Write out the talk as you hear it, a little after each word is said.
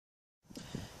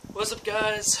What's up,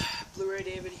 guys?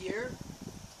 Blu-rayDave here.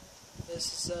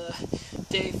 This is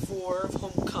day 4 of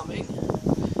homecoming.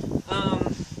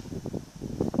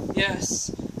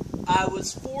 Yes, I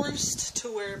was forced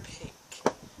to wear pink.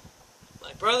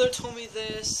 My brother told me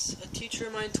this. A teacher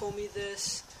of mine told me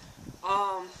this.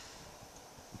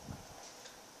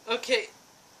 Okay,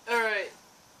 alright.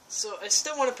 So I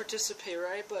still want to participate,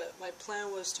 right? But my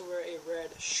plan was to wear a red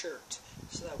shirt,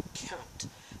 so that would count.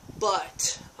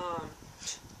 But,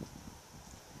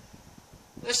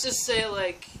 let's just say,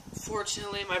 like,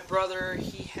 fortunately, my brother,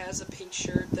 he has a pink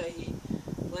shirt that he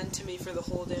lent to me for the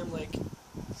whole damn, like,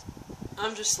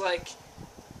 I'm just like,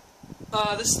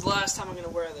 this is the last time I'm going to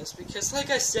wear this, because,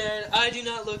 like I said, I do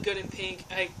not look good in pink.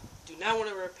 I do not want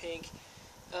to wear pink,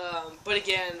 but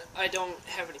again, I don't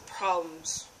have any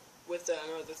problems with that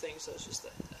or other things, so it's just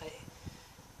that I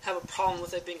have a problem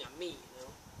with it being on me, you know?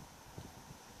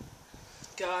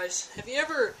 Guys, have you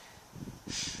ever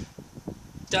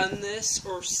done this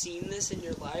or seen this in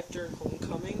your life during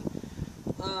homecoming?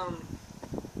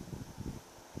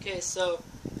 Okay, so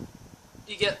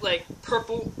you get like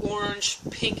purple, orange,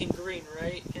 pink, and green,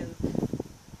 right? And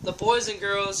the boys and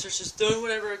girls are just doing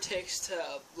whatever it takes to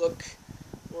look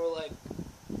more like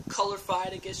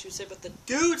colorified, I guess you would say. But the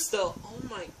dudes, though, oh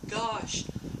my gosh,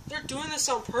 they're doing this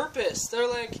on purpose. They're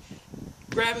like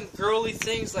grabbing girly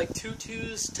things like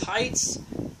tutus, tights,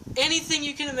 anything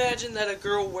you can imagine that a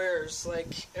girl wears,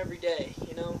 like, every day,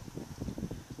 you know?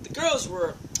 The girls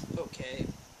were okay,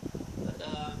 but,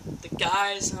 the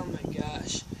guys, oh my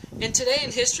gosh. And today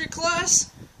in history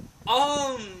class,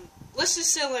 let's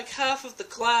just say, like, half of the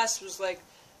class was, like,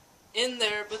 in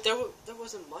there, but there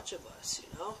wasn't much of us,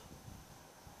 you know?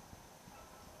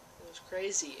 It was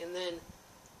crazy. And then,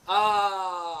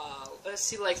 let's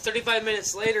see, like, 35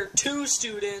 minutes later, 2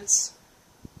 students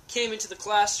came into the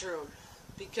classroom.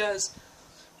 Because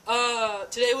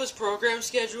today was program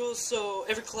schedule, so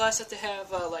every class had to have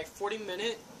like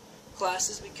 40-minute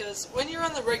classes, because when you're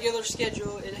on the regular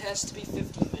schedule, it has to be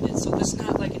 15 minutes, so it's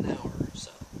not like an hour or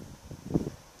so.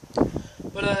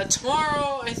 But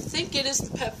tomorrow, I think it is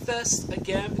the Pep Fest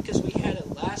again, because we had it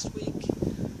last week.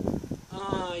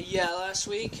 Yeah, last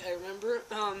week, I remember.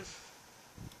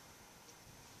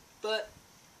 But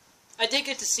I did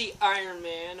get to see Iron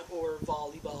Man or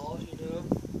volleyball, you know.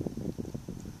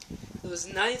 It was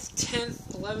 9th,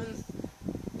 10th, 11th,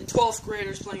 and 12th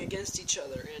graders playing against each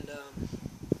other, and,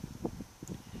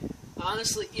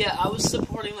 honestly, yeah, I was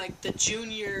supporting, like, the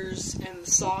juniors and the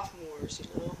sophomores, you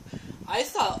know. I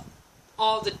thought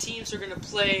all the teams were going to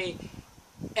play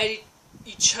at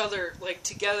each other, like,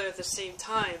 together at the same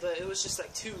time, but it was just,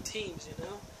 like, 2 teams, you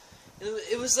know. And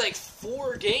it was, like,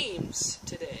 4 games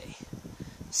today.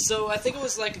 So I think it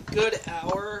was, like, a good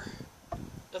hour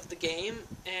of the game,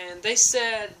 and they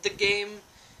said the game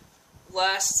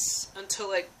lasts until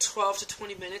like 12 to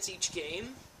 20 minutes each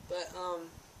game, but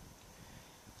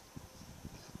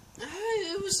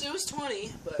it was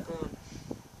 20, but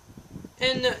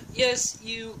and yes,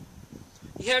 you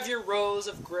have your rows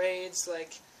of grades,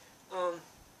 like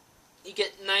you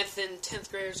get 9th and 10th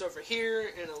graders over here,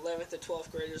 and 11th and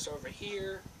 12th graders over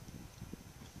here.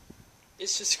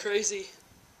 It's just crazy.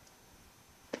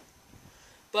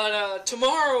 But,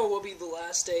 tomorrow will be the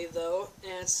last day, though,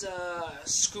 and it's,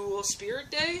 School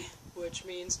Spirit Day, which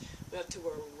means we have to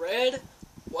wear red,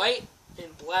 white,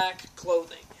 and black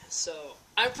clothing. So,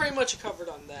 I'm pretty much covered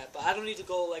on that, but I don't need to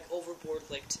go, like, overboard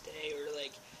like today, or,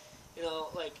 like, you know,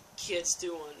 like kids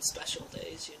do on special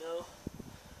days, you know?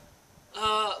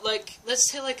 Like,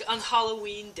 let's say, like, on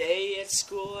Halloween Day at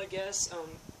school, I guess,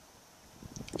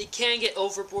 you can't get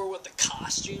overboard with the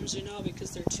costumes, you know,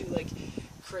 because they're too, like,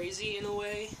 crazy in a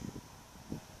way.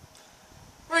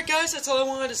 Alright, guys, that's all I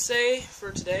wanted to say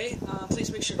for today. Please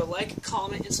make sure to like,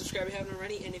 comment, and subscribe if you haven't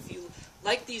already. And if you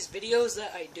like these videos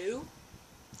that I do,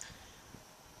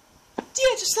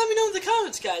 yeah, just let me know in the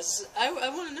comments, guys. I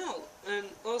want to know. And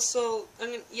also,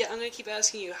 I'm gonna keep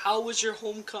asking you, how was your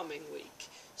homecoming week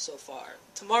so far?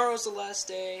 Tomorrow's the last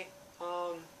day.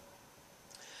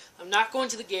 I'm not going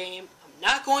to the game. I'm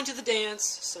not going to the dance,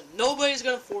 so nobody's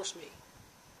gonna force me.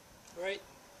 Alright?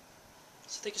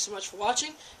 So thank you so much for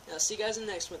watching, and I'll see you guys in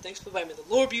the next one. Thanks, bye-bye. May the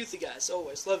Lord be with you guys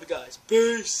always. Love you guys.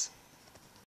 Peace!